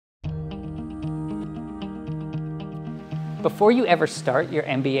Before you ever start your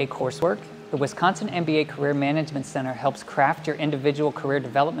MBA coursework, the Wisconsin MBA Career Management Center helps craft your individual career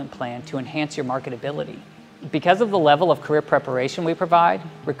development plan to enhance your marketability. Because of the level of career preparation we provide,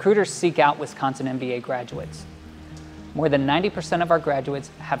 recruiters seek out Wisconsin MBA graduates. More than 90% of our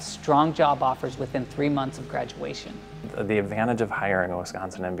graduates have strong job offers within 3 months of graduation. The advantage of hiring a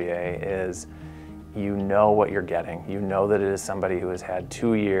Wisconsin MBA is you know what you're getting. You know that it is somebody who has had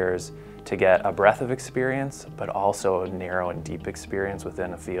 2 years to get a breadth of experience, but also a narrow and deep experience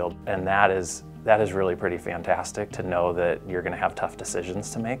within a field. And that is really pretty fantastic to know that you're going to have tough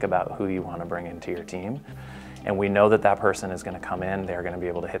decisions to make about who you want to bring into your team. And we know that that person is going to come in, they're going to be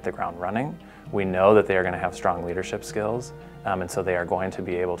able to hit the ground running. We know that they are going to have strong leadership skills, and so they are going to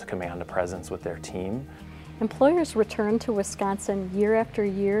be able to command a presence with their team. Employers return to Wisconsin year after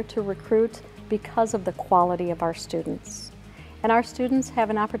year to recruit because of the quality of our students. And our students have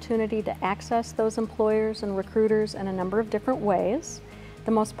an opportunity to access those employers and recruiters in a number of different ways.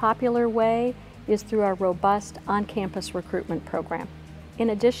 The most popular way is through our robust on-campus recruitment program. In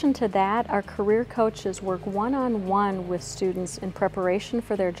addition to that, our career coaches work one-on-one with students in preparation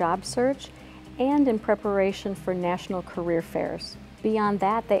for their job search and in preparation for national career fairs. Beyond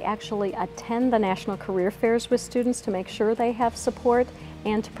that, they actually attend the national career fairs with students to make sure they have support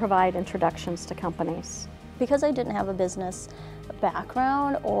and to provide introductions to companies. Because I didn't have a business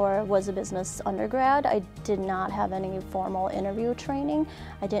background or was a business undergrad, I did not have any formal interview training.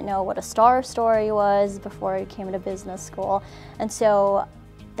 I didn't know what a STAR story was before I came to business school, and so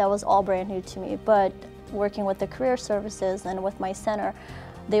that was all brand new to me. But working with the career services and with my center,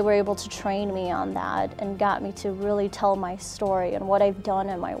 they were able to train me on that and got me to really tell my story and what I've done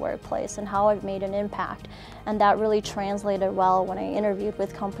in my workplace and how I've made an impact. And that really translated well when I interviewed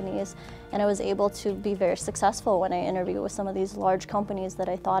with companies, and I was able to be very successful when I interviewed with some of these large companies that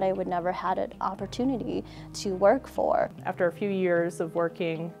I thought I would never had an opportunity to work for. After a few years of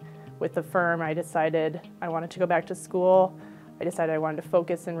working with the firm, I decided I wanted to go back to school. I decided I wanted to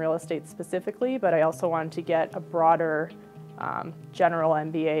focus in real estate specifically, but I also wanted to get a broader general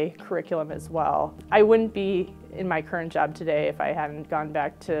MBA curriculum as well. I wouldn't be in my current job today if I hadn't gone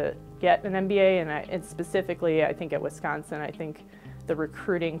back to get an MBA, and specifically I think at Wisconsin, I think the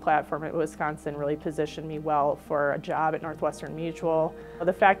recruiting platform at Wisconsin really positioned me well for a job at Northwestern Mutual.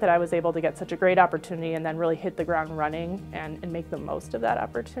 The fact that I was able to get such a great opportunity and then really hit the ground running and make the most of that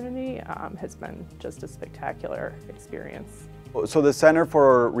opportunity has been just a spectacular experience. So the Center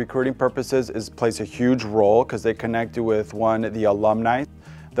for Recruiting Purposes plays a huge role because they connect you with the alumni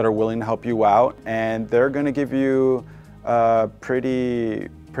that are willing to help you out, and they're going to give you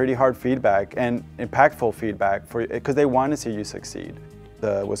pretty hard feedback and impactful feedback because they want to see you succeed.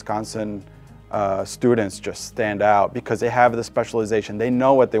 The Wisconsin students just stand out because they have the specialization. They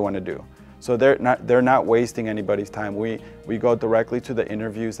know what they want to do. So they're not wasting anybody's time. We go directly to the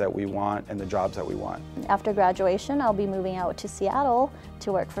interviews that we want and the jobs that we want. After graduation, I'll be moving out to Seattle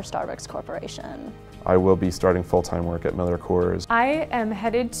to work for Starbucks Corporation. I will be starting full-time work at Miller Coors. I am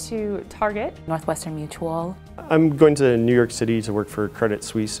headed to Target. Northwestern Mutual. I'm going to New York City to work for Credit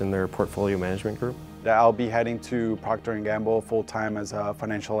Suisse in their portfolio management group. I'll be heading to Procter & Gamble full-time as a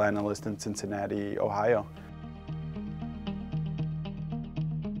financial analyst in Cincinnati, Ohio.